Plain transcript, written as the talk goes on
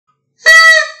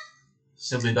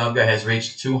Simply Dove Guy has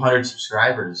reached 200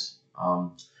 subscribers.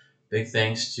 Big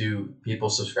thanks to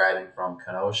people subscribing from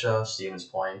Kenosha, Stevens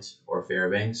Point, or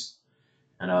Fairbanks.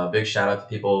 And a big shout out to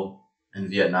people in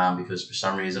Vietnam because for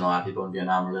some reason a lot of people in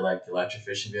Vietnam really like the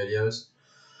electrofishing videos.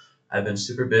 I've been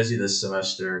super busy this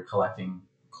semester collecting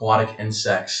aquatic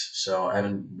insects, so I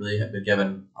haven't really been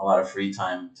given a lot of free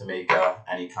time to make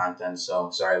any content. So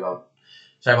sorry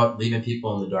about leaving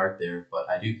people in the dark there, but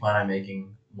I do plan on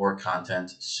making more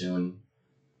content soon.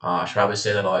 I should probably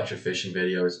say that electrofishing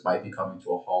videos might be coming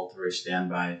to a halt or a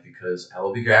standby because I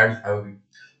will be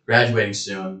graduating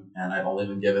soon, and I've only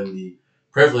been given the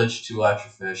privilege to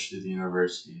electrofish through the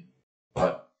university.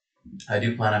 But I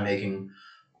do plan on making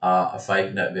a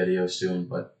Fight Net video soon.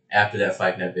 But after that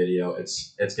Fight Net video,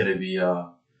 it's gonna be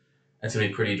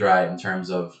pretty dry in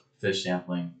terms of fish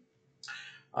sampling.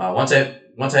 Once I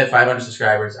hit 500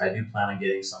 subscribers, I do plan on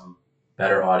getting some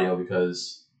better audio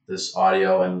because this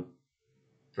audio and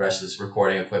the rest of this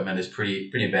recording equipment is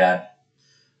pretty bad.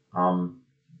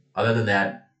 Other than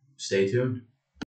that, stay tuned.